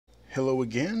Hello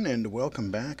again, and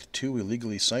welcome back to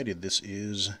Illegally Cited. This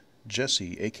is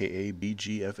Jesse, aka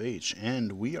BGFH,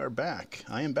 and we are back.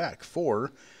 I am back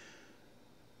for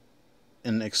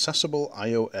an accessible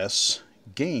iOS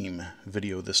game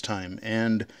video this time,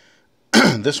 and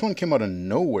this one came out of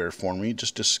nowhere for me.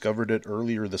 Just discovered it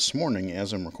earlier this morning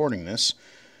as I'm recording this.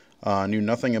 Knew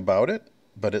nothing about it,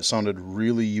 but it sounded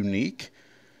really unique.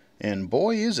 And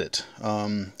boy, is it.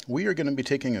 We are going to be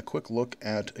taking a quick look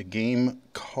at a game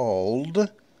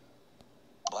called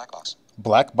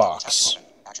BlackBox.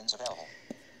 Actions available.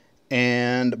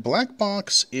 And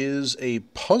BlackBox is a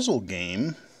puzzle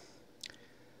game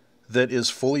that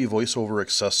is fully VoiceOver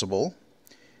accessible,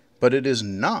 but it is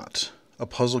not a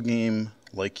puzzle game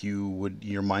like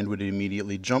your mind would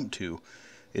immediately jump to.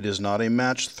 It is not a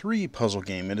match 3 puzzle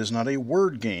game. It is not a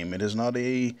word game. It is not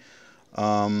a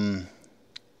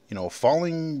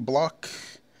falling block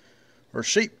or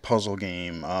shape puzzle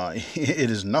game. It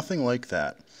is nothing like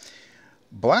that.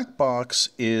 BlackBox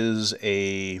is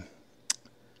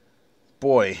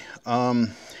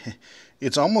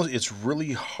it's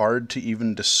really hard to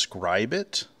even describe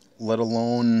it, let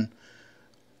alone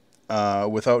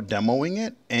without demoing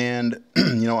it. And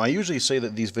I usually say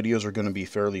that these videos are going to be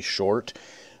fairly short,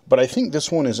 but I think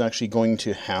this one is actually going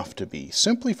to have to be,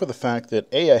 simply for the fact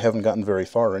that A, I haven't gotten very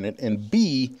far in it, and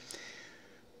B,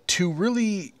 to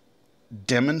really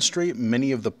demonstrate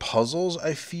many of the puzzles,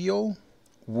 I feel,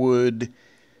 would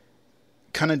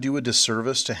kind of do a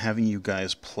disservice to having you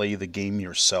guys play the game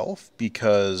yourself,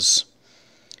 because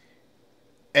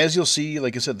as you'll see,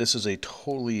 like I said, this is a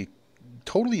totally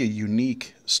a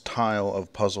unique style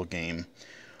of puzzle game.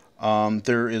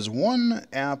 There is one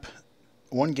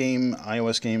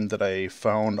iOS game that I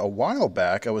found a while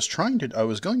back. I was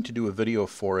going to do a video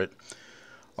for it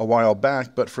a while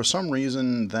back, but for some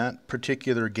reason that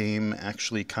particular game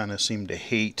actually kind of seemed to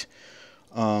hate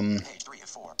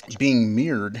being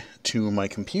mirrored to my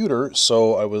computer,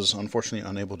 so I was unfortunately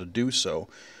unable to do so.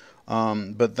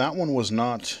 But that one was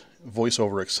not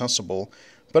VoiceOver accessible,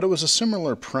 but it was a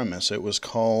similar premise. It was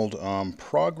called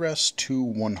Progress to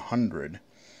 100.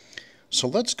 So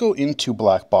let's go into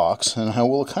BlackBox, and I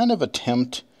will kind of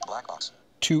attempt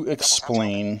to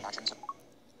explain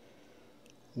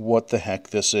what the heck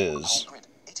this is.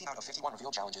 18 out of 51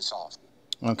 revealed challenges solved.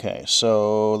 Okay,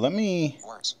 so let me...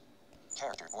 Words.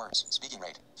 Character. Words. Speaking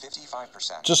rate.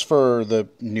 55%. Just for the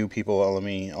new people, I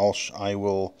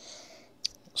will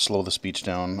slow the speech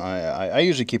down. I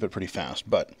usually keep it pretty fast,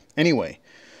 but anyway.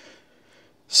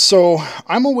 So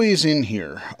I'm a ways in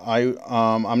here.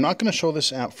 I'm not going to show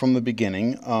this app from the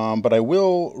beginning, but I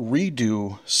will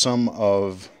redo some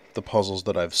of the puzzles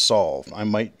that I've solved. I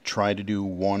might try to do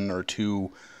one or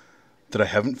two that I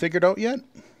haven't figured out yet.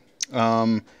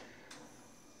 That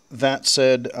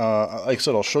said, like I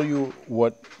said, I'll show you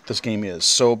what this game is.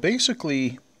 So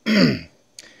basically,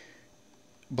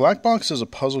 BlackBox is a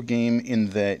puzzle game in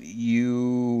that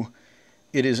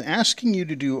it is asking you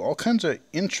to do all kinds of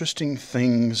interesting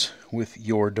things with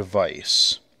your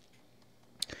device.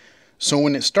 So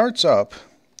when it starts up,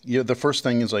 the first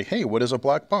thing is like, hey, what is a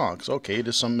black box? Okay, it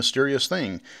is some mysterious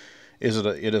thing.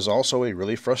 It is also a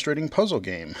really frustrating puzzle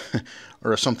game,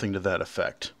 or something to that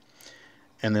effect.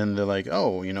 And then they're like,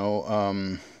 oh,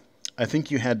 I think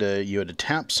you had to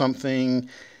tap something,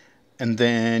 and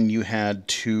then you had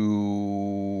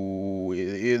to,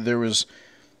 there was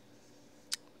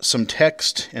some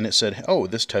text, and it said, oh,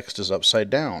 this text is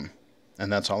upside down.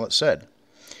 And that's all it said.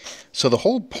 So the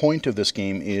whole point of this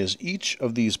game is each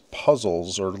of these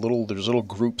puzzles, or there's little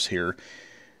groups here,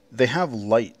 they have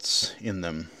lights in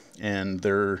them, and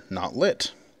they're not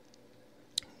lit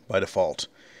by default.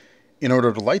 In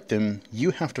order to light them,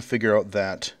 you have to figure out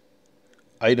that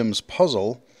items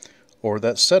puzzle, or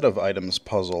that set of items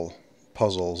puzzles.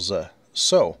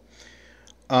 So,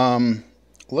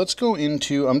 let's go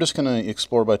into, I'm just going to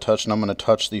explore by touch, and I'm going to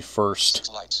touch the first.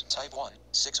 6 lights. Type 1.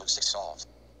 6 of 6 solved.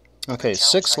 Okay,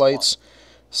 6 lights,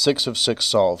 6 of 6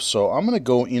 solved. So I'm going to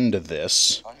go into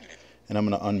this, and I'm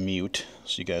going to unmute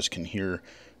so you guys can hear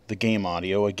the game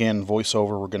audio. Again,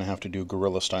 VoiceOver, we're going to have to do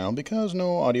guerrilla style because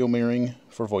no audio mirroring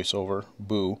for VoiceOver.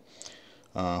 Boo.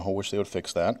 I wish they would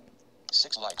fix that.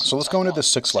 6 lights. So let's go into this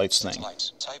 6 lights thing.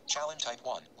 Type challenge type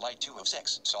 1. Light 2 of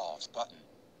 6 solved. Button.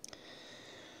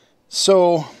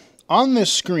 So on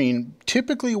this screen,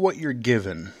 typically what you're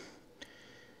given,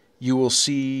 you will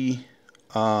see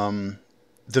the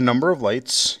number of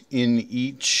lights in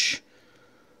each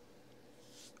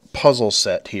puzzle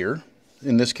set here.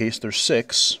 In this case, there's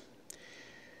 6.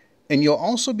 And you'll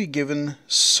also be given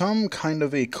some kind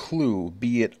of a clue,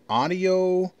 be it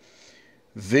audio,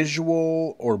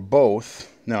 visual or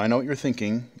both. Now, I know what you're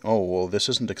thinking. Oh, well, this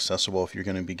isn't accessible if you're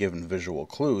going to be given visual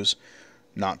clues.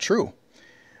 Not true.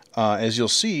 As you'll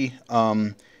see,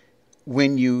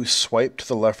 when you swipe to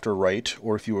the left or right,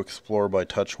 or if you explore by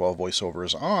touch while VoiceOver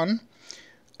is on,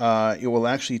 it will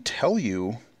actually tell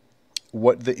you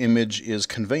what the image is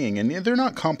conveying. And they're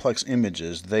not complex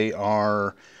images. They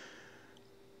are,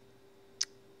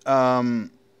 you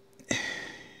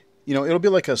know, it'll be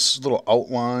like a little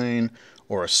outline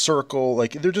or a circle.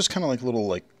 Like, they're just kind of like little,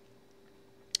 like,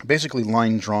 basically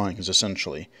line drawings,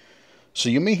 essentially. So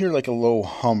you may hear like a low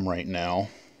hum right now.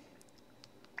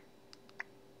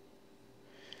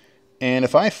 And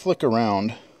if I flick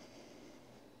around...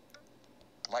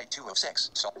 Light 2 of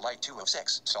 6. Light 2 of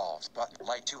 6. Solved. Button.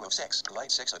 Light 2 of 6.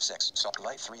 Light 6 of 6.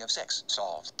 Light 3 of 6.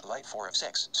 Solved. Light 4 of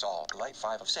 6. Solved. Light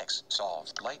 5 of 6.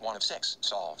 Solved. Light 1 of 6.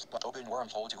 Solved. Open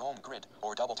wormhole to home grid.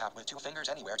 Or double tap with 2 fingers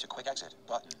anywhere to quick exit.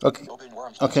 Button. Okay. Open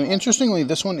wormhole. Okay. Interestingly,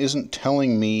 this one isn't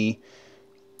telling me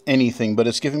anything, but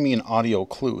it's giving me an audio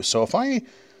clue. So if I...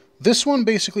 This one,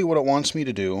 basically what it wants me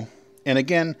to do, and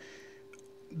again...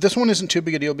 This one isn't too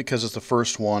big a deal because it's the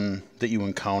first one that you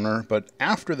encounter, but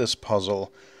after this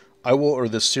puzzle, or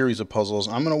this series of puzzles,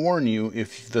 I'm going to warn you,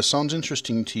 if this sounds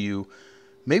interesting to you,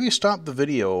 maybe stop the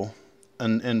video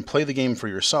and play the game for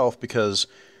yourself, because,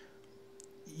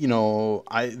 you know,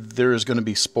 there's going to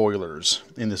be spoilers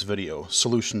in this video,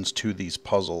 solutions to these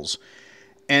puzzles.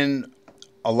 And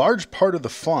a large part of the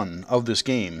fun of this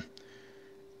game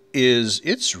is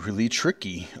it's really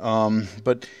tricky,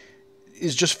 but...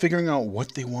 is just figuring out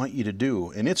what they want you to do,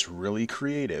 and it's really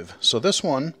creative. So this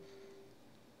one,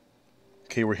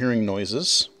 okay, we're hearing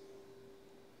noises.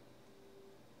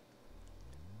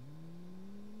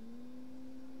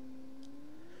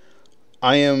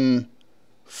 I am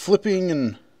flipping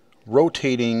and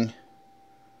rotating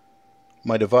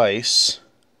my device.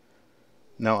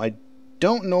 Now, I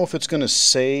don't know if it's going to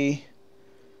say,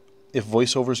 if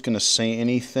VoiceOver is going to say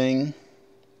anything.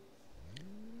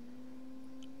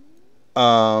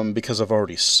 Because I've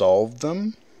already solved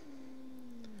them.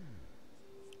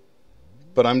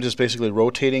 But I'm just basically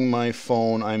rotating my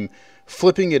phone. I'm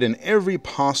flipping it in every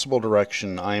possible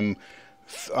direction. I'm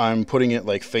putting it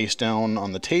like face down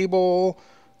on the table.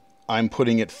 I'm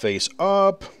putting it face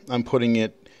up. I'm putting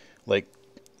it like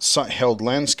held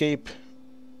landscape,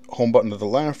 home button to the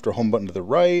left or home button to the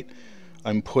right.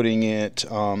 I'm putting it,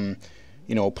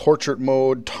 you know, portrait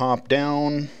mode, top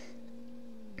down.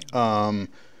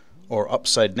 Or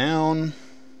upside down.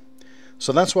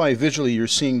 So that's why visually you're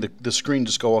seeing the screen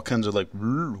just go all kinds of like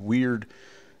weird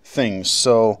things.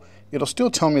 So it'll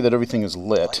still tell me that everything is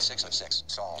lit. 6 of 6.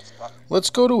 Solved. Let's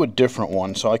go to a different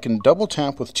one. So I can double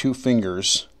tap with 2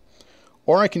 fingers,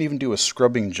 or I can even do a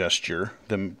scrubbing gesture,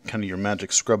 then kind of your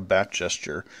magic scrub back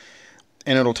gesture,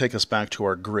 and it'll take us back to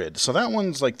our grid. So that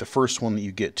one's like the first one that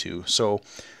you get to. So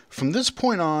from this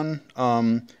point on,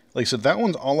 like I said, that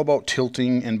one's all about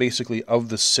tilting, and basically of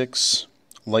the 6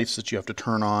 lights that you have to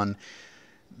turn on,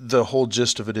 the whole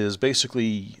gist of it is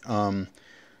basically, you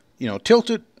know, tilt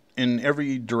it in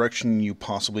every direction you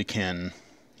possibly can,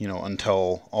 you know,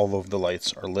 until all of the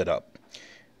lights are lit up.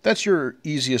 That's your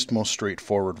easiest, most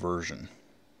straightforward version.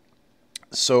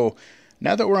 So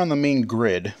now that we're on the main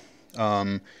grid,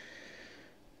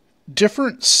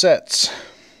 different sets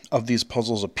of these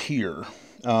puzzles appear.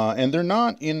 And they're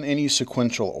not in any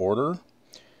sequential order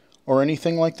or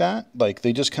anything like that. Like,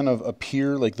 they just kind of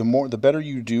appear, like the better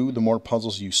you do, the more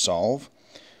puzzles you solve,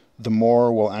 the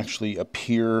more will actually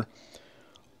appear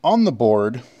on the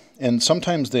board. And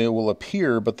sometimes they will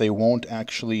appear, but they won't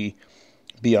actually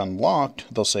be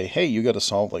unlocked. They'll say, hey, you got to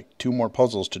solve like 2 more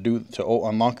puzzles to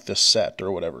unlock this set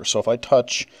or whatever. So if I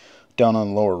touch down on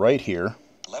the lower right here.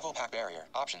 Level pack barrier.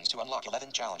 Options to unlock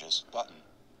 11 challenges. Button.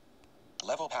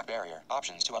 Level pack barrier.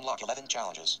 Options to unlock 11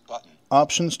 challenges. Button.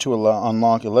 Options to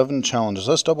unlock 11 challenges.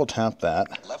 Let's double tap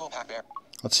that. Level pack barrier.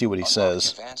 Let's see what he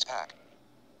says. Advanced pack.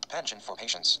 Pension for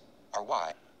patience.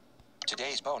 RY.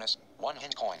 Today's bonus, 1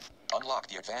 hint coin. Unlock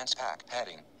the advanced pack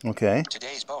heading. Okay.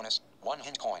 Today's bonus, 1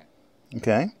 hint coin.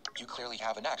 Okay. You clearly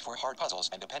have a knack for hard puzzles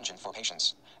and a penchant for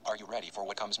patience. Are you ready for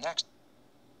what comes next?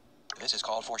 This is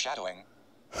called foreshadowing.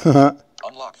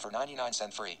 Unlock for 99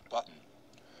 cents free. Button.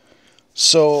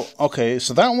 So, okay,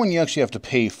 so that one you actually have to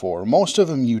pay for. Most of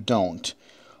them you don't.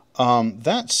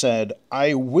 That said,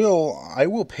 I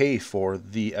will pay for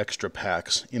the extra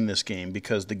packs in this game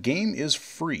because the game is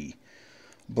free.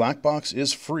 BlackBox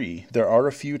is free. There are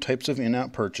a few types of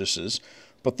in-app purchases,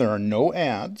 but there are no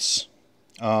ads.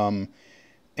 And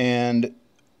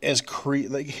as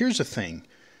here's the thing.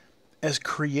 As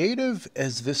creative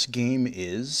as this game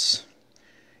is,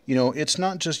 you know, it's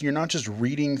not just, you're not just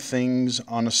reading things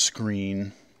on a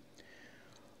screen.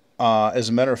 As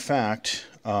a matter of fact,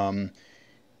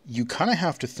 you kind of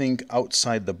have to think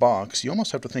outside the box. You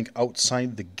almost have to think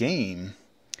outside the game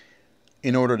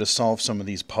in order to solve some of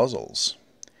these puzzles.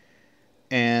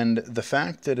 And the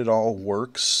fact that it all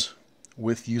works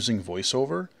with using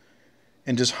VoiceOver,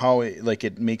 and just how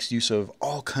it makes use of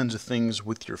all kinds of things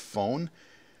with your phone,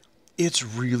 it's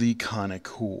really kind of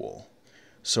cool.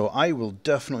 So I will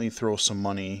definitely throw some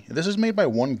money. This is made by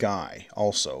one guy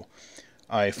also.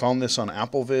 I found this on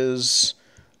AppleViz,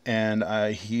 and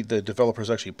the developer is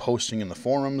actually posting in the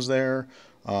forums there.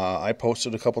 I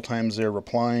posted a couple times there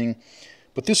replying.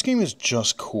 But this game is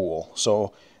just cool.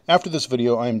 So after this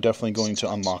video, I am definitely going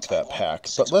to unlock that pack.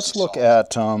 But let's look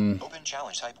at... Open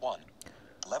challenge type 1.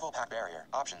 Level pack barrier.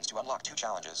 Options to unlock 2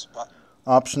 challenges. Button.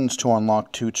 Options to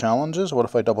unlock 2 challenges? What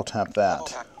if I double tap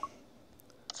that?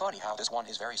 Funny how this one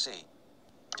is very C.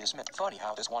 Dismiss. Funny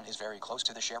how this one is very close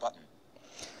to the share button.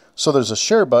 So there's a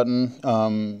share button,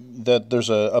 that there's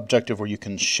an objective where you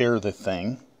can share the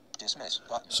thing. Dismiss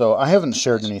button. So I haven't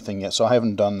shared anything yet, so I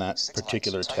haven't done that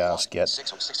particular task yet.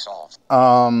 606 solved.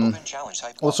 Open challenge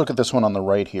type 1. Let's look at this one on the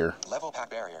right here. Level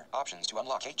pack barrier. Options to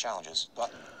unlock 8 challenges.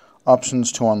 Button.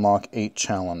 Options to unlock 8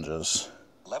 challenges.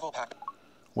 Level pack.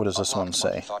 What does this one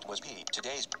say? Thought was P.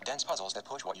 Today's dense puzzles that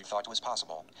push what you thought was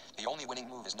possible. The only winning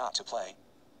move is not to play.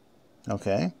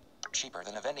 Okay. Cheaper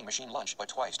than a vending machine lunch, but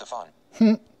twice the fun.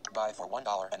 Buy for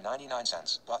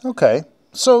 $1.99. Okay.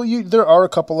 So there are a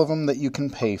couple of them that you can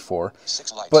pay for.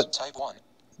 6 lights, but type 1.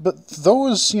 But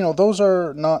those, those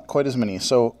are not quite as many.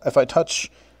 So if I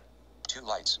touch 2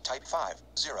 lights, type 5.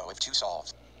 0 if 2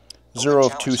 solved. 0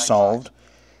 if 2 solved.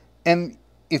 And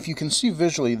if you can see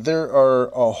visually, there are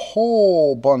a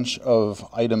whole bunch of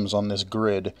items on this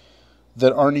grid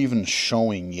that aren't even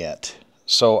showing yet.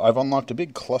 So I've unlocked a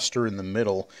big cluster in the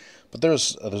middle, but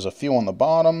there's a few on the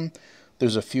bottom,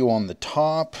 there's a few on the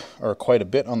top, or quite a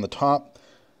bit on the top.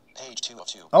 Page 2 of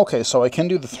 2. Okay, so I can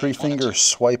do the 3-finger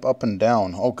swipe up and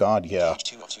down. Oh god, yeah. Page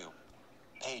 2 of 2.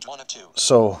 Page 1 of 2.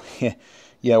 So,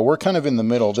 yeah, we're kind of in the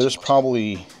middle. There's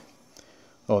probably...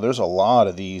 Oh, there's a lot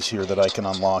of these here that I can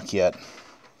unlock yet.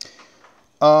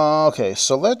 Okay,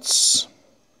 so let's...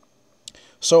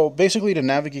 So basically to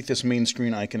navigate this main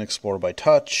screen, I can explore by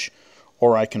touch,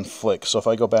 or I can flick. So if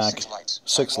I go back,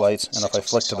 6 lights, and if I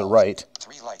flick to the right...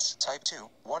 3 lights, type 2,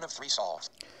 1 of 3 solved.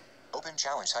 Open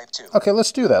challenge type 2. Okay,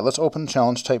 let's do that. Let's open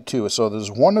challenge type 2. So there's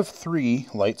 1 of 3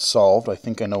 lights solved. I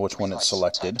think I know which one it's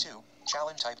selected. Type 2,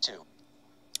 challenge type 2.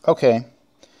 Okay,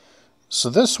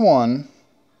 so this one...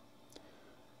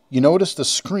 You notice the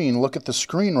screen, look at the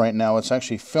screen right now, it's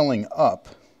actually filling up.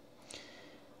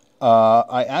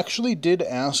 I actually did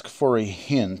ask for a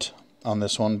hint on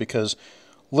this one because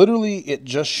literally it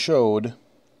just showed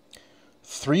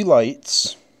 3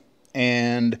 lights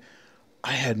and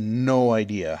I had no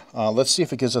idea. Let's see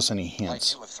if it gives us any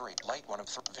hints. Light 2 of 3, light 1 of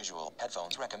 3, visual,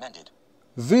 headphones recommended.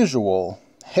 Visual,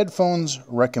 headphones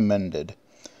recommended.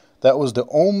 That was the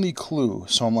only clue,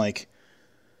 so I'm like,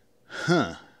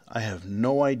 huh. I have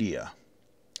no idea.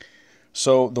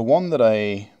 So the one that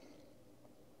the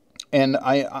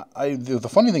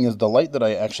funny thing is the light that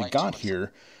I actually got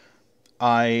here,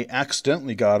 I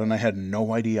accidentally got and I had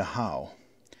no idea how.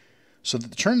 So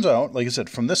it turns out, like I said,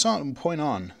 from this point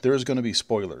on, there is going to be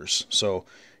spoilers. So,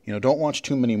 don't watch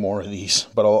too many more of these,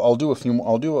 but I'll do a few.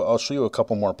 I'll show you a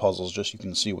couple more puzzles just so you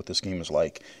can see what this game is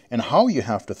like and how you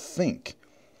have to think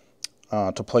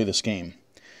to play this game.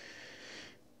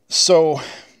 So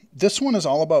this one is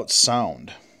all about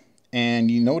sound, and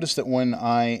you notice that when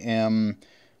I am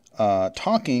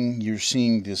talking, you're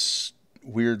seeing this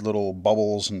weird little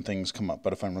bubbles and things come up,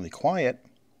 but if I'm really quiet,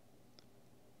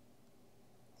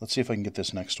 let's see if I can get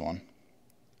this next one.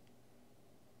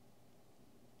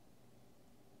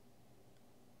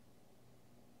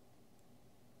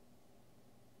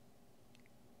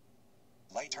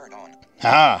 Light turned on.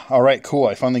 Ah, all right, cool.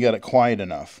 I finally got it quiet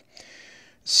enough.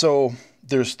 So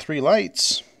there's 3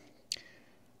 lights.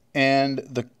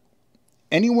 And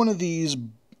any one of these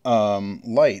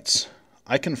lights,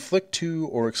 I can flick to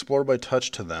or explore by touch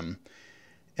to them,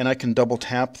 and I can double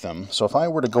tap them. So if I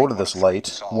were to go to this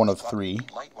light, 1 of 3,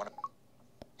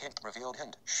 hint, revealed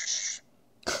hint. Shh.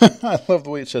 I love the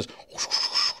way it says,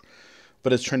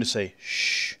 but it's trying to say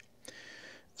shh.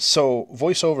 So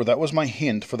VoiceOver, that was my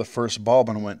hint for the first bulb,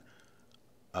 and I went,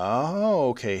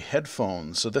 oh, okay,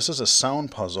 headphones. So this is a sound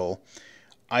puzzle.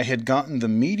 I had gotten the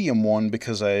medium one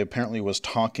because I apparently was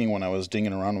talking when I was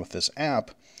dinging around with this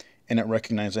app, and it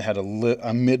recognized I had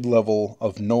a mid-level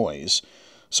of noise.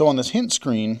 So on this hint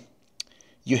screen,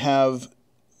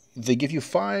 they give you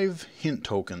 5 hint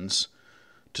tokens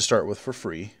to start with for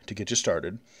free to get you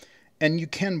started. And you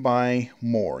can buy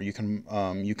more. You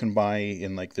can buy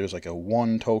in, like, there's like a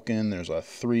 1 token, there's a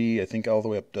 3, I think all the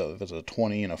way up to, there's a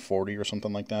 20 and a 40 or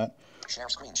something like that. Share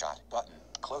screenshot button.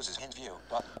 Closes hint view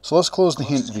button. So let's close the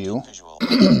Closes hint view. visual.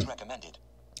 Recommended.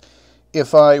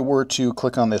 If I were to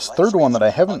click on this third one that I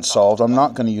haven't solved, I'm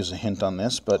not going to use a hint on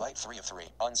this, but Light 3 of 3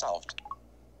 unsolved.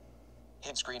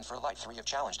 Hint screen for Light 3 of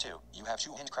challenge 2. You have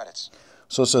 2 hint credits.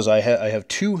 so it says I have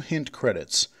 2 hint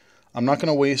credits. I'm not going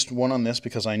to waste one on this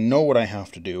because I know what I have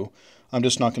to do. I'm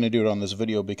just not going to do it on this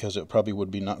video because it probably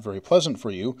would be not very pleasant for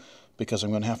you, because I'm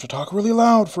going to have to talk really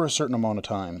loud for a certain amount of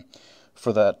time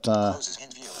for that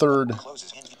third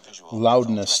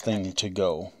loudness thing to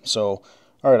go. So,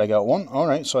 all right, I got one. All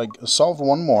right, so I solved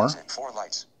one more. 4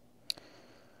 lights.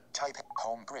 Type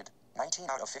home grid. 19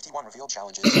 out of 51 revealed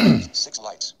challenges. 6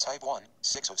 lights. Type 1.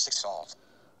 6 of 6 solved.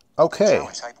 Okay.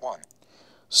 Challenge type 1.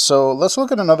 So let's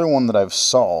look at another one that I've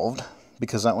solved,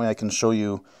 because that way I can show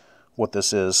you what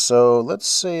this is. So let's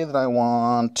say that I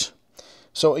want...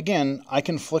 So again, I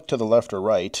can flick to the left or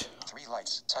right. 3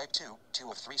 lights. Type 2.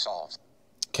 2 of 3 solved.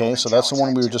 Okay, so that's the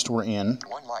one we were in.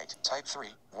 1 light. Type 3.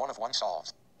 1 of 1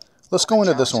 solved. Let's go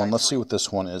into this one. Let's see what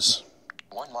this one is.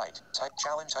 1 light. Type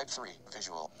challenge type 3.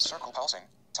 Visual. Circle pulsing.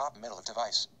 Top middle of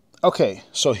device. Okay,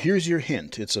 so here's your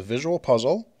hint. It's a visual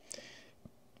puzzle.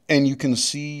 And you can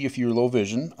see, if you're low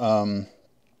vision,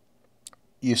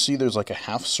 you see there's like a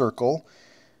half circle.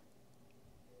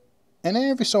 And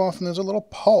every so often there's a little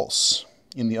pulse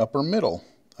in the upper middle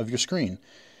of your screen.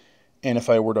 And if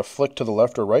I were to flick to the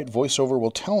left or right, VoiceOver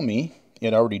will tell me.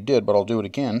 It already did, but I'll do it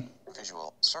again.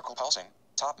 Visual. Circle pulsing.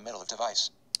 Top middle of device.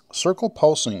 Circle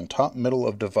pulsing, top middle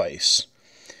of device.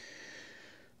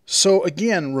 So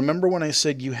again, remember when I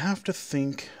said you have to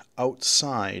think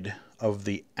outside of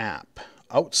the app,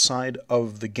 outside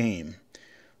of the game.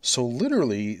 So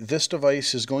literally, this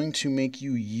device is going to make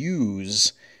you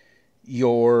use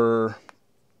your,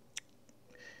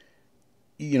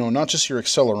 not just your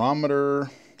accelerometer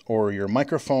or your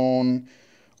microphone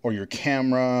or your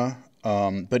camera,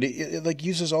 but it like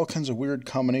uses all kinds of weird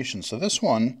combinations. So this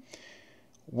one,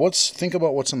 think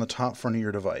about what's on the top front of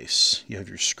your device. You have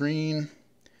your screen.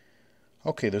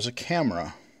 Okay, there's a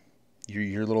camera,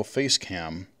 your little face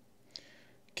camera.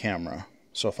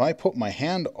 So if I put my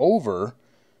hand over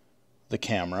the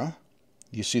camera,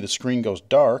 you see the screen goes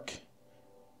dark,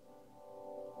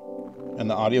 and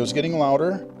the audio is getting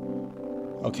louder.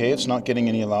 Okay, it's not getting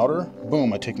any louder.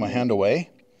 Boom, I take my hand away.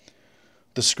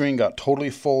 The screen got totally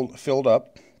filled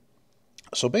up.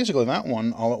 So basically that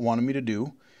one, all it wanted me to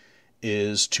do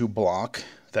is to block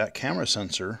that camera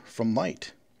sensor from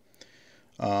light.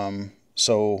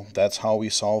 So that's how we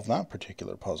solve that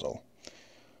particular puzzle.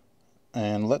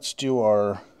 And let's do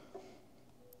our...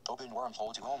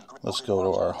 Let's go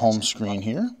to our home screen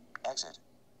here. Exit.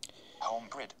 Home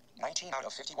grid. 19 out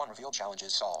of 51 revealed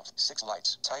challenges solved. 6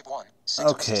 lights. Type 1.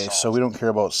 6 okay, so we don't care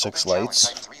about 6 lights.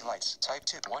 Type 3 lights. Type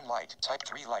 2. 1 light. Type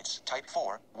 3 lights. Type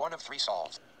 4. 1 of 3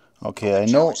 solved. Okay, I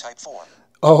know... Type 4.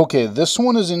 Oh, okay, this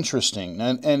one is interesting.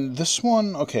 And this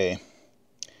one, okay.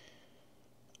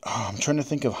 I'm trying to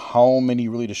think of how many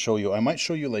really to show you. I might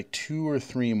show you like 2 or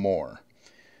 3 more.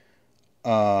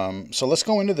 So let's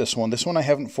go into this one. This one I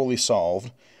haven't fully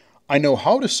solved. I know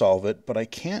how to solve it, but I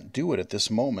can't do it at this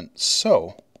moment.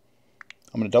 So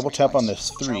I'm going to double tap on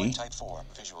this 3. Type 4.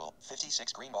 Visual.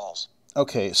 56 green balls.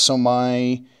 Okay, so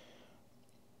my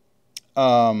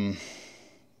phone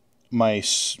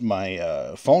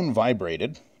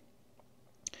vibrated,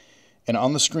 and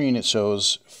on the screen it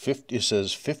says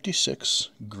 56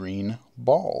 green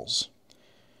balls.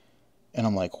 And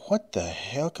I'm like, what the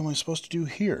heck am I supposed to do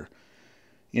here?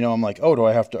 I'm like, oh,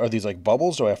 are these like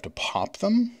bubbles? Do I have to pop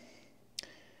them?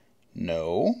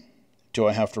 No. Do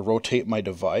I have to rotate my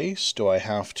device? Do I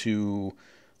have to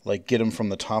like get them from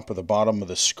the top or the bottom of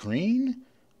the screen?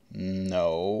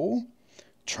 No.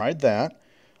 Tried that.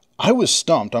 I was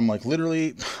stumped. I'm like,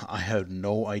 literally, I had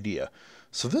no idea.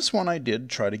 So this one I did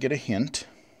try to get a hint.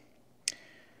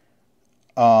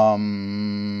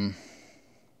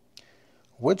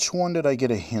 Which one did I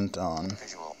get a hint on?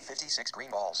 Visual. 56 green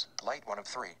balls. Light 1 of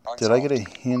 3. Unsolved. Did I get a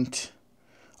hint?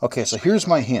 Okay, so here's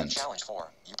my hint. Challenge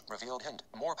 4. Revealed hint.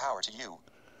 More power to you.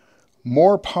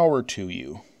 More power to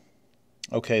you.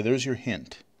 Okay, there's your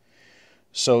hint.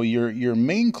 So your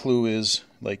main clue is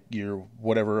like your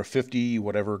 50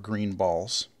 whatever green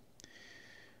balls.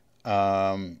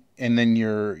 And then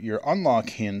your unlock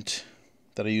hint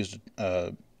that I used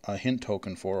a hint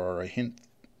token for, or a hint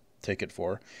ticket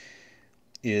for,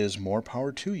 is more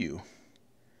power to you.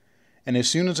 And as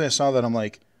soon as I saw that, I'm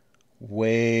like,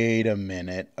 wait a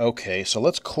minute. Okay, so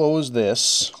let's close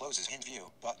this. Closes hint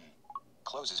view.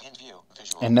 Closes hint view.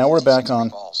 Visual. And now we're back 56 green on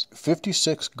balls.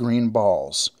 56 green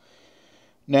balls.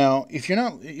 Now, if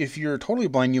you're totally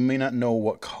blind, you may not know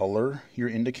what color your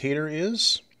indicator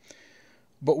is.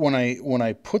 But when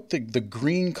I put the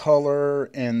green color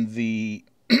and the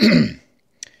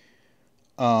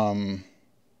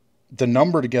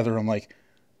number together, I'm like,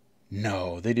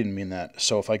 no, they didn't mean that.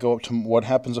 So if I go up to, what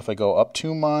happens if I go up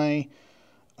to my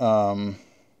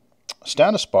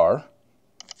status bar?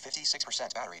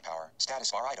 56% battery power.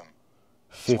 Status bar item.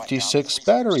 56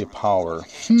 battery power.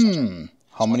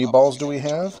 How many balls do we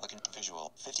have?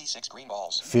 Visual. 56 green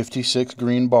balls. 56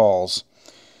 green balls.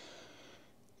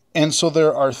 And so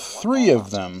there are 3 of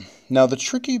them. Now the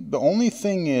only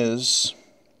thing is,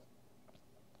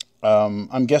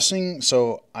 I'm guessing,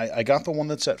 so I got the one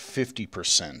that's at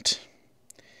 50%.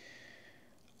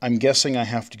 I'm guessing I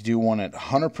have to do one at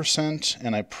 100%,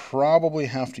 and I probably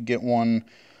have to get one,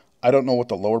 I don't know what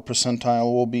the lower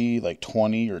percentile will be, like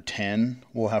 20 or 10.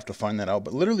 We'll have to find that out.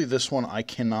 But literally this one I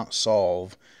cannot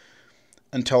solve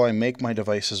until I make my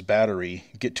device's battery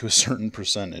get to a certain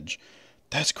percentage.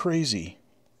 That's crazy.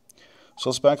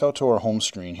 So let's back out to our home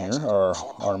screen here,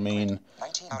 our main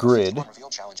grid.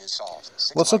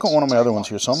 Let's look at one of my other ones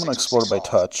here. So I'm going to explore it by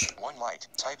touch.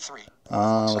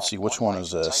 Let's see, which one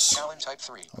is this?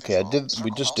 Okay,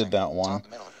 we just did that one.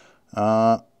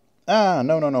 No.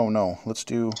 Let's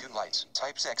do.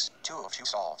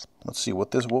 Let's see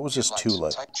what was this 2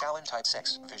 light?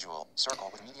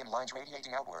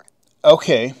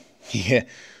 Okay, yeah.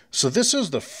 So this is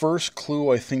the first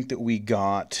clue I think that we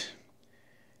got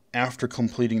after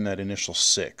completing that initial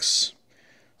 6.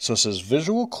 So it says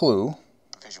visual clue.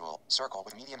 Visual circle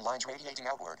with medium lines radiating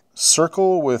outward.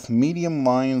 Circle with medium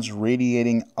lines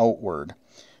radiating outward.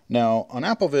 Now, on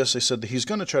AppleVis, they said that he's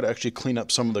going to try to actually clean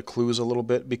up some of the clues a little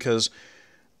bit, because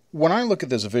when I look at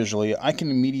this visually, I can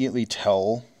immediately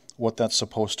tell what that's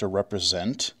supposed to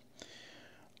represent.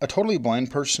 A totally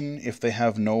blind person, if they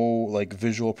have no like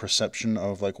visual perception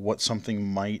of like what something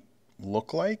might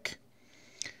look like,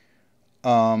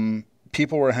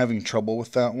 people were having trouble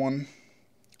with that one.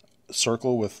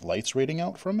 Circle with lights radiating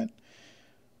out from it.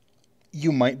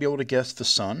 You might be able to guess the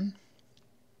sun,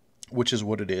 which is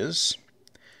what it is.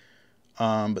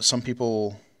 But some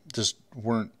people just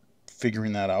weren't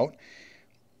figuring that out.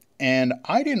 And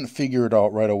I didn't figure it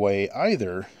out right away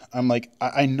either. I'm like,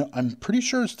 I know, I'm pretty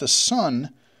sure it's the sun,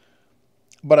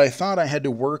 but I thought I had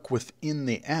to work within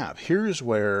the app. Here's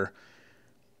where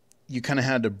you kind of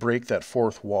had to break that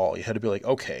fourth wall. You had to be like,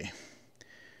 okay.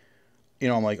 You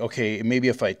know, I'm like, okay, maybe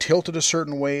if I tilt it a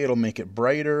certain way, it'll make it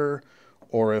brighter.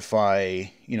 Or if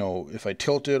I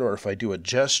tilt it, or if I do a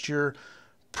gesture.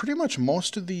 Pretty much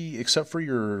most of except for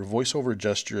your VoiceOver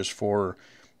gestures for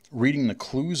reading the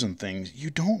clues and things, you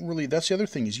don't really, that's the other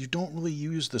thing, is you don't really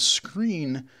use the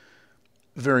screen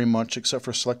very much except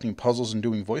for selecting puzzles and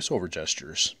doing VoiceOver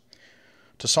gestures.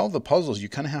 To solve the puzzles, you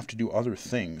kind of have to do other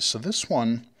things. So this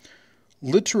one,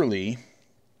 literally,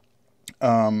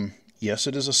 yes,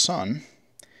 it is a sun,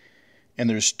 and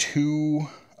there's 2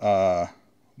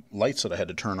 lights that I had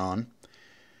to turn on.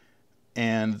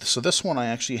 And so this one I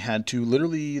actually had to,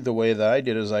 literally the way that I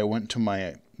did is I went to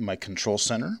my control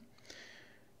center,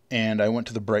 and I went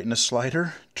to the brightness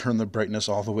slider, turn the brightness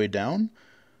all the way down,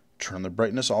 turn the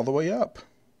brightness all the way up.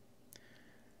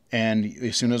 And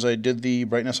as soon as I did the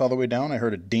brightness all the way down, I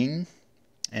heard a ding,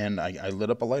 and I lit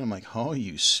up a light. I'm like, oh,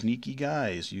 you sneaky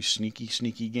guys, you sneaky,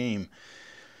 sneaky game.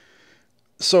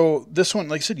 So this one,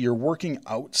 like I said, you're working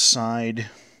outside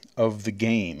of the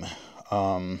game.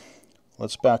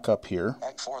 Let's back up here.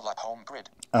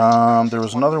 There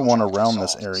was another one around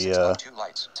this area.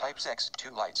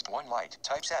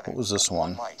 What was this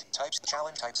one?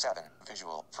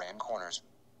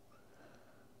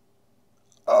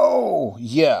 Oh,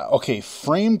 yeah. Okay,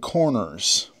 frame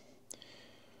corners.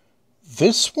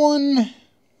 This one,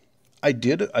 I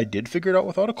did figure it out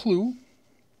without a clue.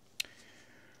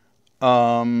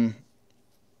 But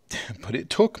it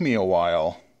took me a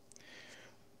while.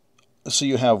 So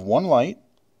you have one light.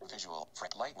 Visual,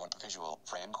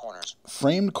 frame corners.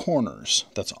 Framed corners.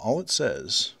 That's all it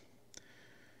says.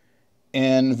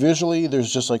 And visually,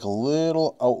 there's just like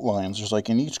little outlines. There's like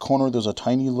in each corner, there's a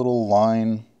tiny little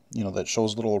line, you know, that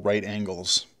shows little right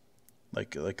angles,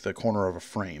 like the corner of a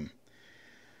frame.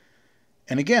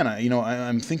 And again,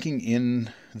 I'm thinking in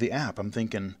the app, I'm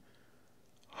thinking,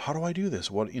 how do I do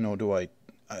this? What, do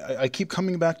I keep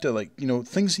coming back to, like,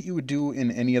 things that you would do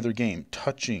in any other game.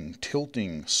 Touching,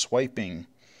 tilting, swiping.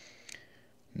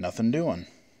 Nothing doing.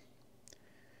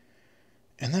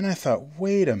 And then I thought,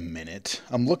 wait a minute.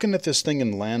 I'm looking at this thing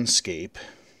in landscape.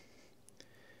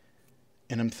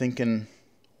 And I'm thinking,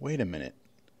 wait a minute.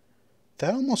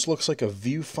 that almost looks like a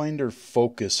viewfinder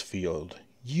focus field.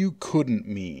 You couldn't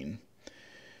mean.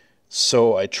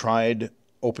 So I tried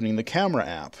opening the camera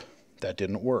app. That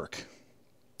didn't work.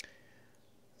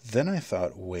 Then I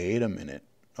thought, wait a minute.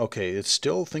 Okay, it's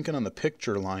still thinking on the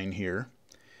picture line here.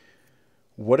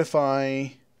 What if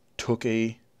I took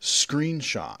a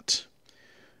screenshot?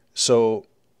 So,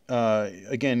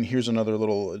 again, here's another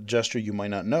little gesture you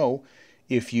might not know.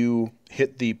 If you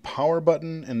hit the power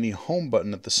button and the home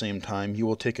button at the same time, you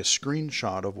will take a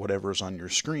screenshot of whatever's on your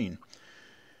screen.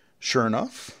 Sure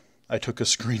enough, I took a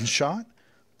screenshot.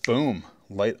 Boom,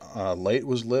 light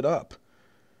was lit up.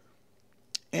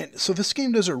 And so this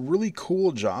game does a really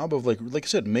cool job of, like I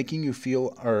said, making you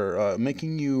feel, or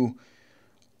making you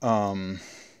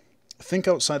think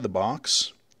outside the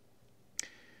box.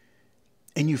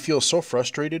 And you feel so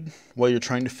frustrated while you're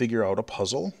trying to figure out a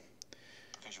puzzle.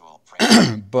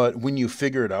 But when you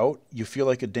figure it out, you feel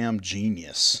like a damn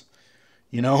genius.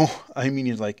 You know? I mean,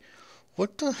 you're like,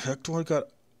 what the heck do I got?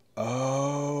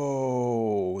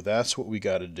 Oh, that's what we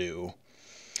got to do.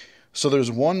 So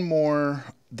there's one more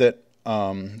that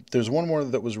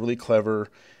was really clever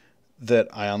that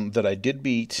I did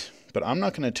beat, but I'm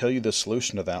not going to tell you the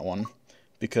solution to that one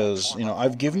because, you know,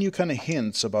 I've given you kind of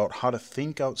hints about how to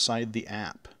think outside the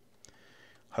app,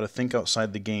 how to think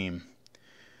outside the game.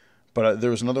 But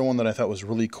there was another one that I thought was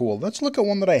really cool. Let's look at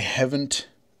one that I haven't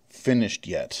finished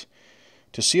yet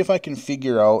to see if I can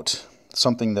figure out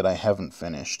something that I haven't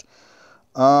finished.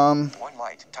 One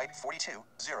light, type 42,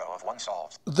 0 of 1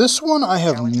 solved. This one I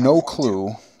have no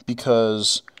clue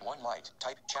because... One light,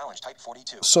 type challenge, type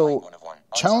 42. So,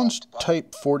 challenge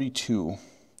type 42.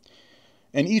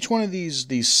 And each one of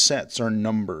these sets are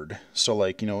numbered. So,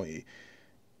 like, you know,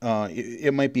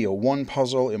 it might be a 1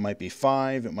 puzzle, it might be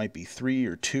 5, it might be 3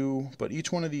 or 2, but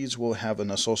each one of these will have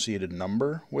an associated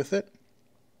number with it.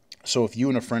 So if you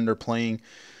and a friend are playing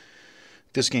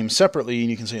this game separately, and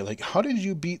you can say, like, how did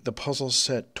you beat the puzzle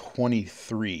set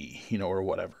 23, you know, or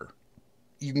whatever.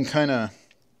 You can kind of,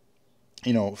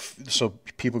 you know, so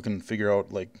people can figure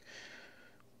out, like,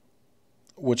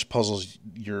 which puzzles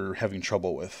you're having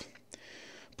trouble with.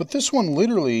 But this one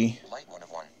literally... Light 1 of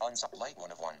 1, light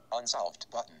 1 of 1, unsolved,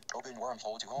 button, open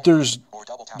wormhole to home. There's...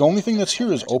 The only thing that's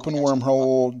here is open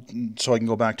wormhole, so I can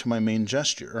go back to my main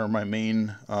gesture, or my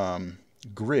main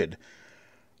grid.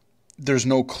 There's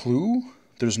no clue.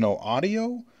 There's no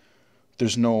audio.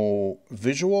 There's no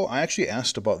visual. I actually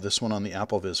asked about this one on the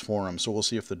AppleVis forum, so we'll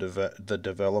see if the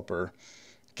developer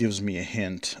gives me a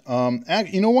hint.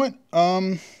 You know what?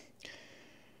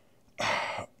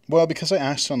 Well, because I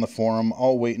asked on the forum,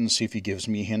 I'll wait and see if he gives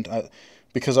me a hint.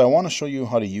 Because I want to show you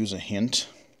how to use a hint.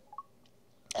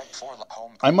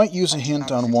 I might use a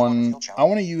hint on one. I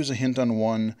want to use a hint on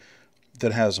one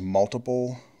that has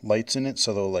multiple lights in it.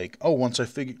 So they'll like, oh, once I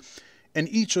figure... And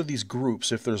each of these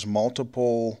groups, if there's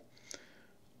multiple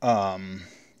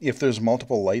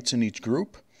lights in each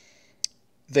group,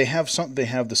 they have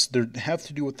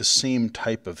to do with the same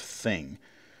type of thing.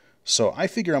 So I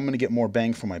figure I'm going to get more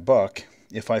bang for my buck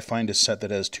if I find a set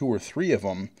that has 2 or 3 of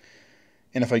them.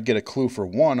 And if I get a clue for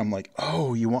one, I'm like,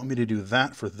 oh, you want me to do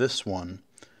that for this one,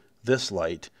 this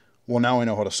light. Well, now I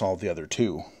know how to solve the other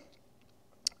 2.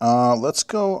 Let's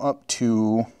go up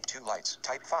to... 2 lights,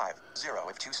 type 5, 0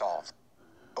 if 2 solved.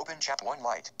 Open chat 1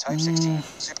 light, type 16,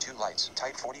 zip 2 lights,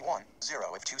 type 41,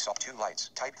 0 if 2 solved. 2 lights,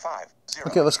 type 5, 0.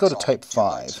 Okay, let's go to type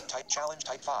 5. Lights, type challenge,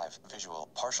 type 5, visual,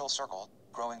 partial circle,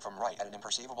 growing from right at an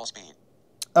imperceivable speed.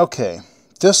 Okay,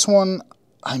 this one,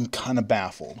 I'm kind of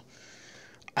baffled.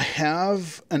 I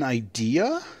have an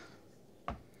idea,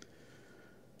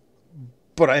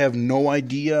 but I have no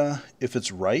idea if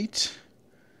it's right.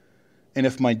 And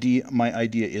if my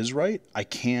idea is right, I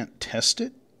can't test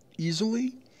it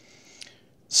easily.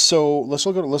 So let's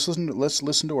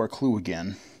listen to our clue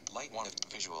again. Light 1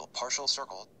 visual, partial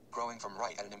circle, growing from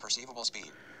right at an imperceivable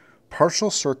speed. Partial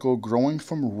circle growing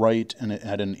from right and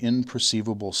at an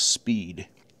imperceivable speed.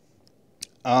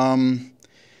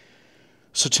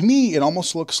 So to me, it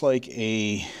almost looks like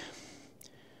a...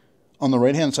 On the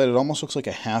right-hand side, it almost looks like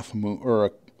a half moon,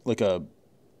 or what do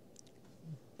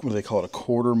they call it, a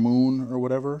quarter moon or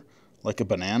whatever? Like a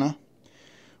banana.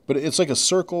 But it's like a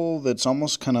circle that's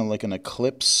almost kind of like an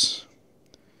eclipse.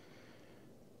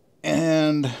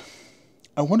 And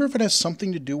I wonder if it has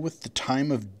something to do with the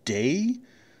time of day?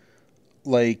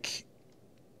 Like...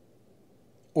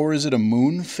 Or is it a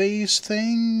moon phase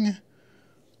thing?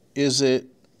 Is it...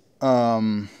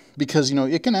 because, you know,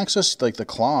 it can access, like, the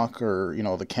clock or, you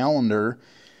know, the calendar.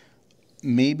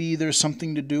 Maybe there's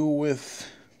something to do with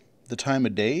the time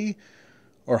of day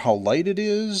or how light it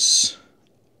is.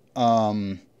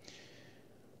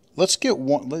 Let's get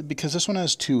one, because this one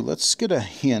has 2. Let's get a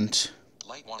hint.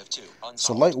 Light 1 of 2. Unsolved.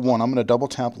 So light 1, I'm going to double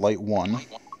tap light 1.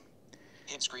 Light 1.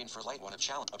 Hint screen for light 1 of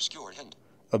challenge. Obscured hint.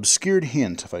 Obscured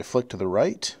hint. If I flick to the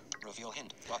right. Reveal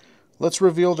hint button. Let's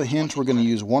reveal the hint. We're going to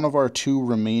use one of our 2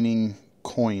 remaining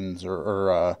coins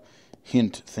or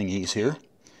hint thingies here.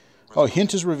 Oh,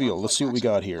 hint is revealed. Let's see what we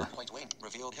got here. Not quite waning.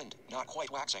 Revealed hint. Not quite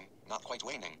waxing. Not quite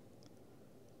waning.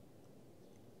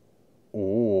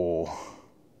 Oh.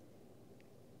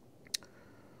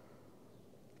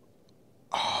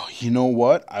 Oh, you know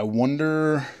what? I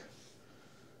wonder...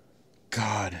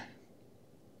 God.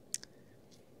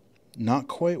 Not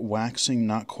quite waxing,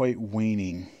 not quite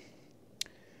waning.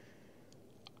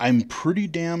 I'm pretty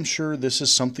damn sure this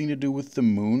is something to do with the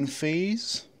moon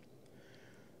phase.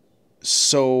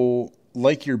 So,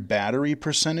 like your battery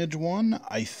percentage one,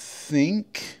 I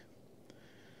think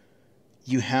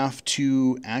you have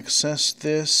to access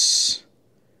this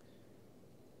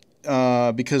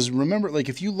because remember, like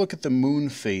if you look at the moon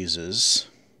phases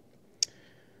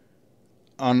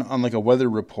on like a weather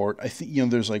report, I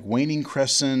think there's like waning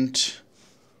crescent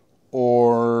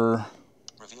or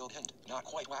revealed hint. Not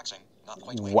quite waxing. Not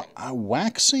quite waning.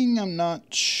 Waxing. I'm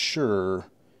not sure.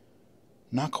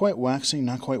 Not quite waxing,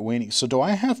 not quite waning. So do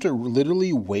I have to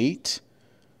literally wait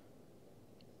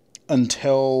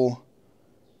until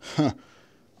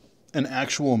an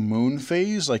actual moon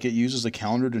phase, like it uses the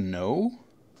calendar to know?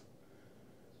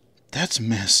 That's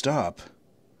messed up.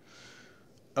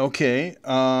 Okay,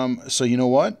 so you know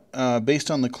what? Based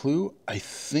on the clue, I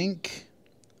think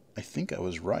I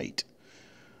was right.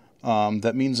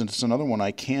 That means it's another one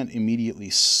I can't immediately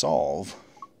solve.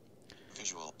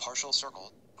 Visual partial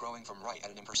circle. Growing from right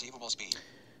at an imperceivable speed.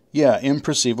 Yeah,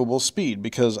 imperceivable speed,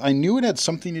 because I knew it had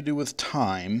something to do with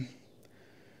time,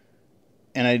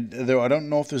 and I don't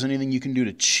know if there's anything you can do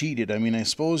to cheat it. I mean, I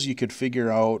suppose you could figure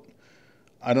out,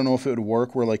 I don't know if it would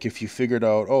work where, like, if you figured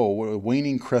out, oh,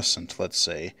 waning crescent, let's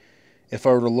say, if I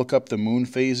were to look up the moon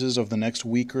phases of the next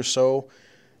week or so,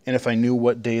 and if I knew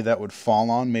what day that would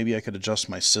fall on, maybe I could adjust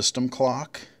my system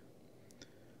clock.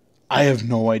 I have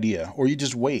no idea. Or you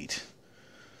just wait.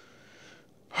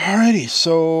 Alrighty,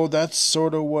 so that's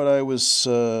sort of what I was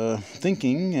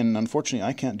thinking, and unfortunately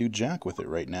I can't do jack with it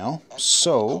right now.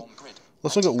 So,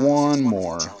 let's look at one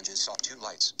more.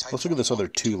 Let's look at this other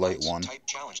 2 light one.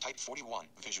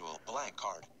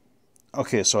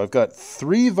 Okay, so I've got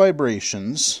 3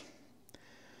 vibrations.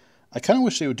 I kind of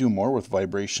wish they would do more with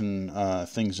vibration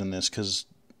things in this, because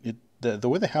the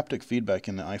way the haptic feedback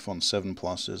in the iPhone 7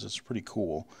 Plus is, it's pretty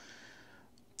cool.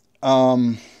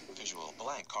 Visual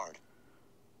blank card.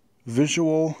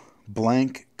 Visual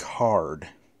blank card.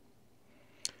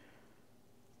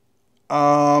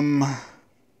 And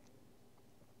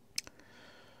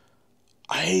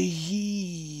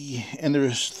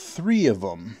there's 3 of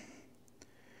them.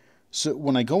 So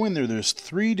when I go in there, there's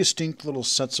 3 distinct little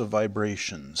sets of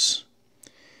vibrations.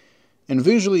 And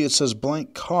visually it says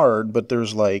blank card, but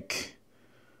there's like,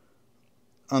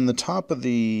 on the top of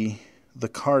the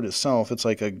card itself, it's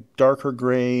like a darker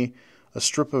gray, a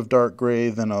strip of dark gray,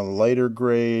 then a lighter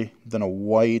gray, then a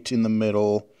white in the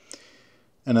middle,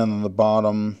 and then on the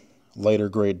bottom, lighter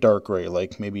gray, dark gray,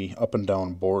 like maybe up and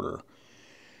down border.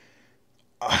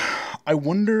 I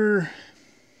wonder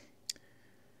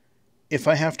if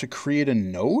I have to create a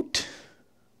note?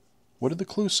 What did the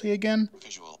clue say again?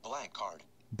 Visual blank card.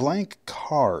 Blank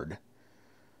card.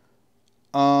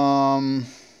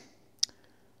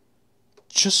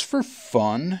 Just for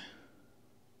fun,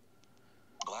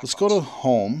 let's go to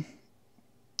home.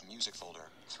 Music folder.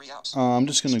 3 apps. I'm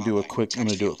just going to do a quick. I'm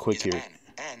going to do it quick here.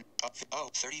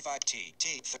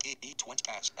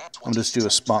 I'm just do a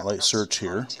spotlight search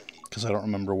here because I don't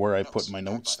remember where I put my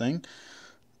notes thing.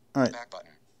 All right.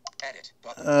 Edit.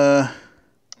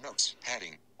 Notes.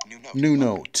 Heading. New note. New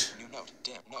note. New note.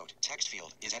 Dim note. Text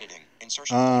field is editing.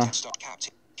 Insertion. Text cap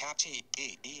T. Cap T.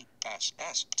 E. E. S.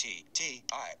 S. T. T.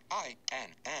 I. I. N.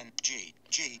 N. G.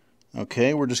 G.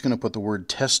 Okay, we're just going to put the word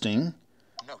testing.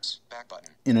 Notes. Back button.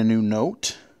 In a new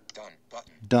note. Done.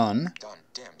 Button. Done. Done.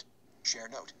 Dimmed. Share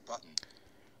note. Button.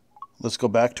 Let's go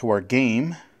back to our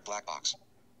game. BlackBox.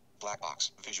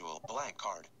 BlackBox. Visual blank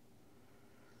card.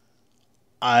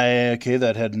 Okay,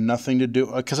 that had nothing to do,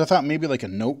 because I thought maybe like a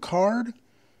note card.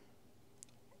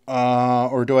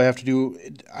 Or do I have to do,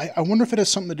 I wonder if it has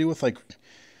something to do with like,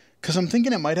 because I'm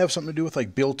thinking it might have something to do with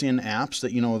like built-in apps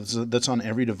that, you know, that's on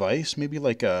every device. Maybe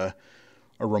like a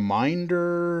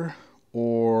reminder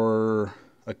or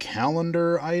a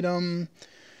calendar item.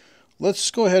 Let's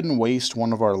go ahead and waste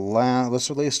one of our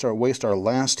waste our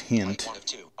last hint. One of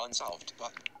 2. Unsolved.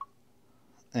 Button.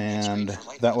 And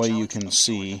that way you can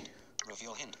see.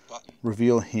 Reveal hint. button.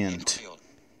 Reveal Hint hint. revealed.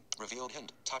 Revealed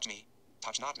hint. Touch me.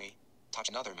 Touch not me. Touch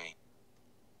another me.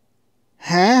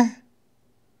 Huh?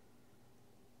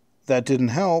 That didn't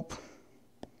help.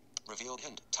 Revealed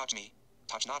hint. Touch me.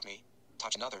 Touch not me.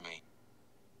 Touch another me.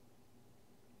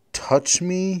 Touch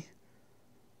me.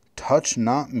 Touch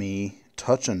not me.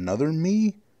 Touch another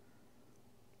me?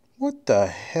 What the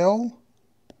hell?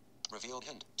 Revealed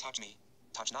hint. Touch me.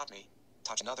 Touch not me.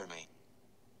 Touch another me.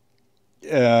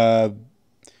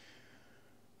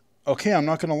 Okay, I'm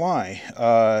not gonna lie.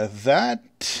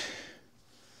 That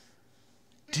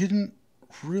didn't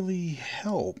really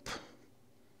help.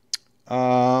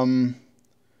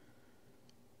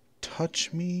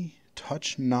 Touch me,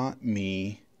 touch not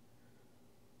me,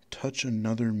 touch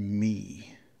another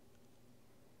me.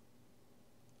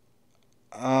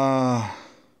 I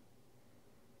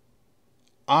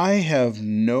have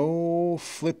no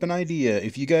flippin' idea.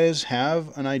 If you guys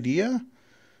have an idea,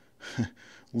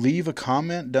 leave a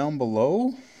comment down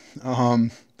below.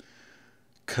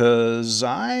 Cause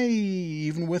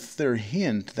even with their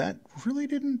hint, that really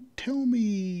didn't tell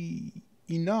me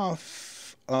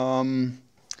enough. The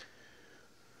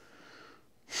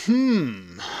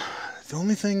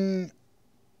only thing,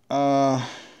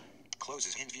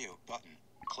 Closes hint view button.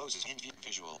 Closes hint view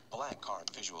visual. Blank card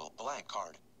visual. Blank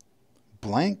card.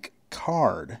 blank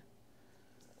card.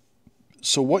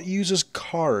 So what uses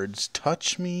cards?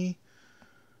 Touch me,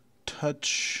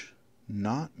 touch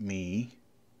not me,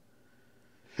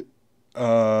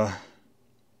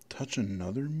 touch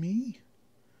another me?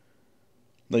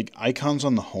 Like icons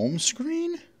on the home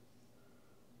screen?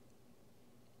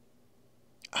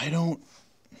 I don't...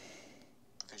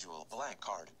 Visual. Blank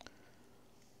card.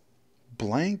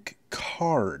 Blank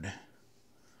card.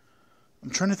 I'm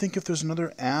trying to think if there's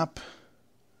another app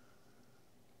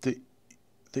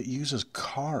that uses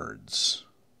cards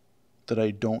that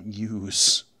I don't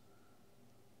use.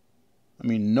 I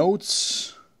mean,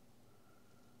 notes.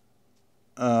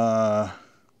 I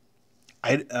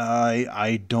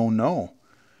don't know.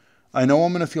 I know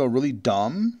I'm gonna feel really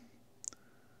dumb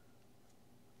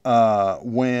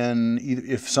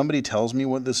if somebody tells me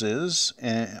what this is,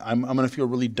 and I'm gonna feel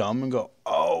really dumb and go,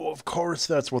 oh, of course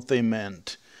that's what they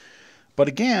meant. But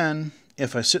again,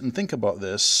 if I sit and think about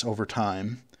this over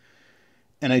time,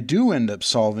 and I do end up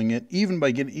solving it, even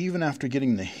after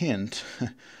getting the hint,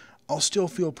 I'll still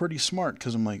feel pretty smart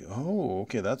because I'm like, oh,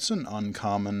 okay, that's an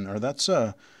uncommon, or that's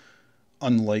a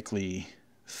unlikely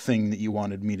thing that you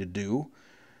wanted me to do.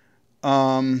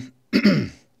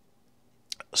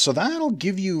 So that'll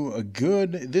give you a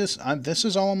good, this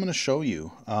is all I'm going to show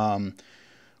you.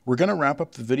 We're going to wrap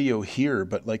up the video here,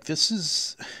 but like this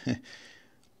is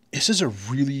a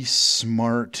really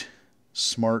smart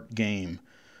game.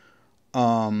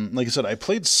 Like I said, I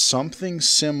played something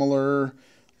similar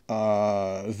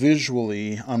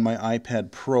visually on my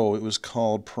iPad Pro. It was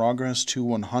called Progress to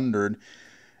 100,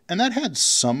 and that had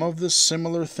some of the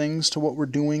similar things to what we're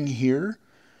doing here.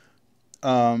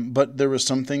 But there was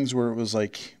some things where it was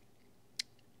like,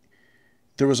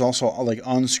 there was also like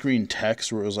on-screen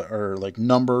text where it was like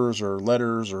numbers or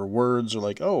letters or words, or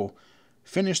like, oh,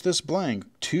 finish this blank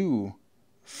 2,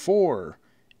 4,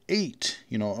 8,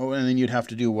 and then you'd have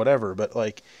to do whatever. But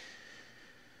like,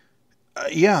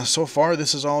 yeah, so far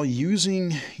this is all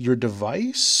using your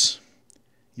device,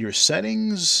 your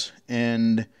settings,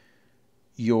 and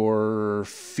your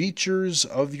features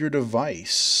of your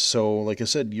device. So like I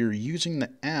said, you're using the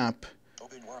app,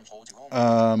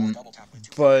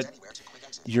 but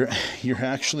you're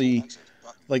actually,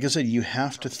 like I said, you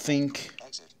have to think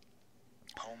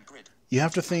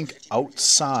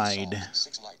outside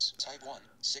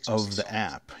of the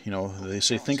app. They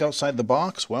say think outside the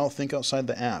box. Well, think outside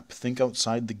the app. Think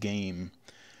outside the game.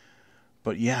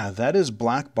 But yeah, that is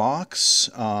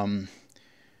BlackBox.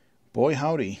 Boy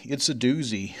howdy, it's a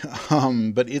doozy.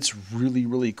 But it's really,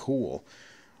 really cool.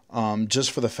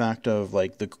 Just for the fact of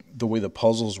like the way the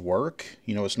puzzles work.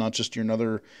 It's not just your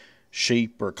another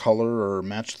shape or color or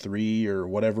match 3 or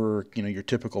whatever, your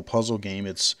typical puzzle game.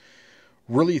 It's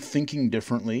really thinking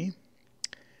differently.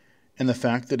 And the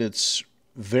fact that it's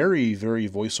very, very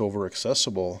VoiceOver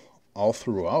accessible all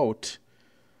throughout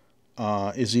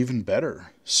is even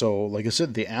better. So like I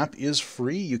said, the app is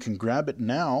free. You can grab it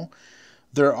now.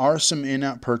 There are some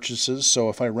in-app purchases, so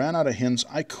if I ran out of hints,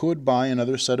 I could buy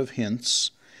another set of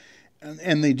hints.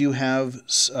 And they do have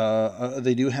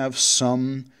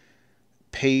some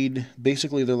paid.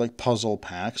 Basically, they're like puzzle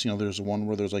packs. There's one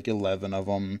where there's like 11 of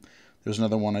them. There's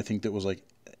another one I think that was like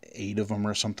 8 of them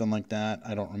or something like that.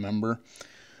 I don't remember.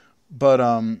 But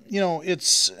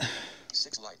it's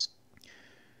 6 lights.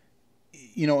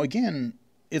 Again,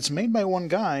 it's made by one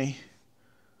guy,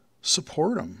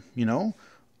 support them, you know.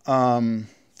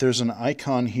 There's an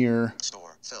icon here,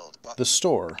 Store filled button. the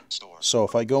store. Store. So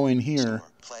if I go in here, Store.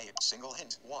 Play single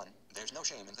hint 1. There's no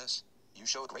shame in this. You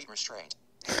show great restraint.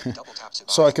 Double tap to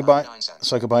buy so I for could buy 99 cents.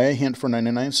 so I could buy a hint for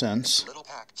 99 cents. Little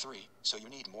pack 3. So you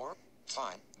need more?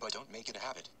 Fine, but don't make it a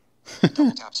habit.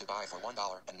 Double tap to buy for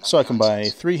 $1.99. So I can buy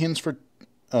 3 hints for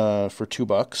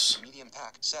 $2. Medium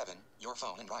pack 7. Your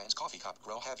phone and Ryan's coffee cup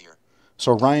grow heavier.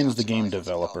 So Ryan's the Tap to game buy for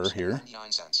developer here.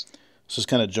 $3.99. So it's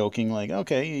kind of joking, like,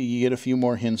 okay, you get a few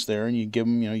more hints there, and you give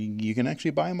them, you know, you can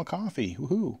actually buy him a coffee.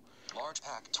 Woohoo! Large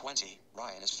pack 20.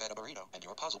 Ryan is fed a burrito, and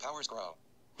your puzzle powers grow.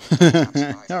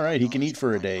 All right, he can eat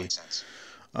for a day,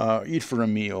 eat for a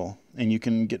meal, and you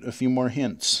can get a few more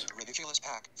hints. Ridiculous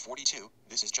pack 42.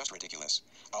 This is just ridiculous.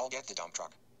 I'll get the dump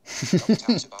truck. Double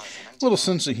tap to buy for Little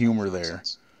sense of humor there.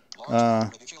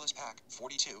 Large ridiculous pack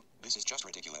 42. This is just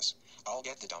ridiculous. I'll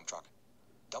get the dump truck.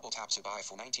 Double tap to buy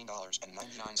for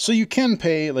 $19.99. So you can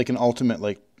pay like an ultimate,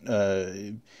 like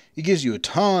it gives you a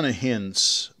ton of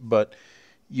hints, but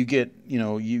you get, you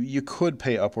know, you could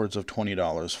pay upwards of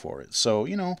 $20 for it. So,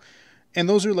 you know, and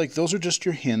those are just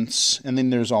your hints, and then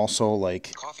there's also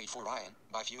like Coffee for Ryan.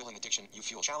 By fueling addiction, you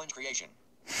fuel challenge creation.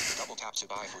 Double tap to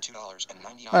buy for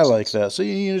 $2.99. I like that. So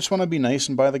you just want to be nice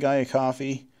and buy the guy a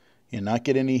coffee and not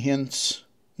get any hints.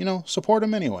 You know, support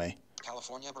him anyway.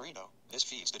 California burrito. This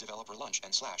feeds the developer lunch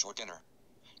and / or dinner.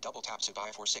 Double tap to buy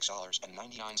for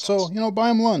 $6.99. So, you know, buy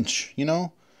him lunch, you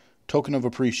know, token of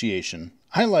appreciation.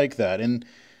 I like that. And,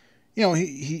 you know,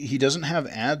 he doesn't have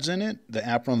ads in it. The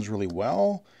app runs really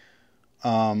well.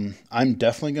 I'm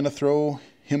definitely going to throw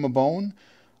him a bone.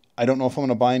 I don't know if I'm going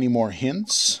to buy any more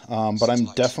hints, but I'm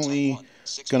definitely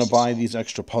going to buy these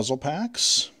extra puzzle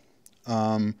packs.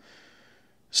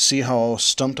 See how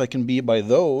stumped I can be by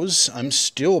those. I'm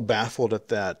still baffled at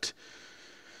that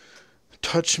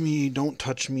touch me, don't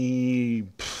touch me,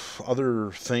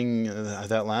 other thing,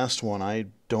 that last one. I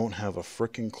don't have a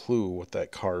frickin' clue what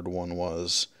that card one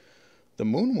was. The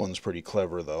moon one's pretty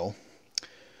clever, though.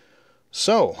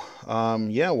 So,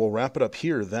 yeah, we'll wrap it up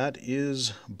here. That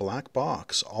is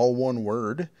BlackBox, all one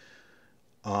word.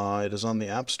 It is on the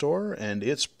App Store, and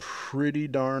it's pretty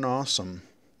darn awesome.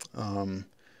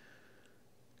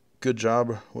 Good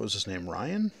job. What was his name?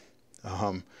 Ryan?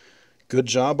 Good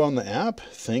job on the app.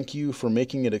 Thank you for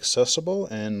making it accessible.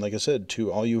 And like I said, to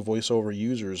all you VoiceOver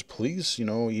users, please, you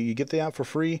know, you get the app for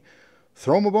free.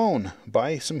 Throw them a bone.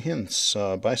 Buy some hints.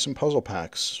 Buy some puzzle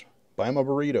packs. Buy them a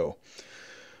burrito.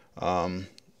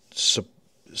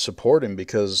 Support him,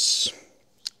 because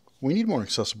we need more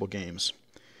accessible games.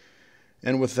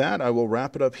 And with that, I will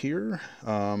wrap it up here.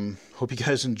 Hope you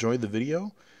guys enjoyed the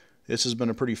video. This has been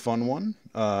a pretty fun one.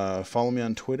 Follow me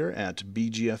on Twitter at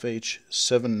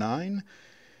BGFH79.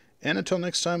 And until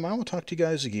next time, I will talk to you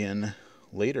guys again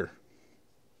later.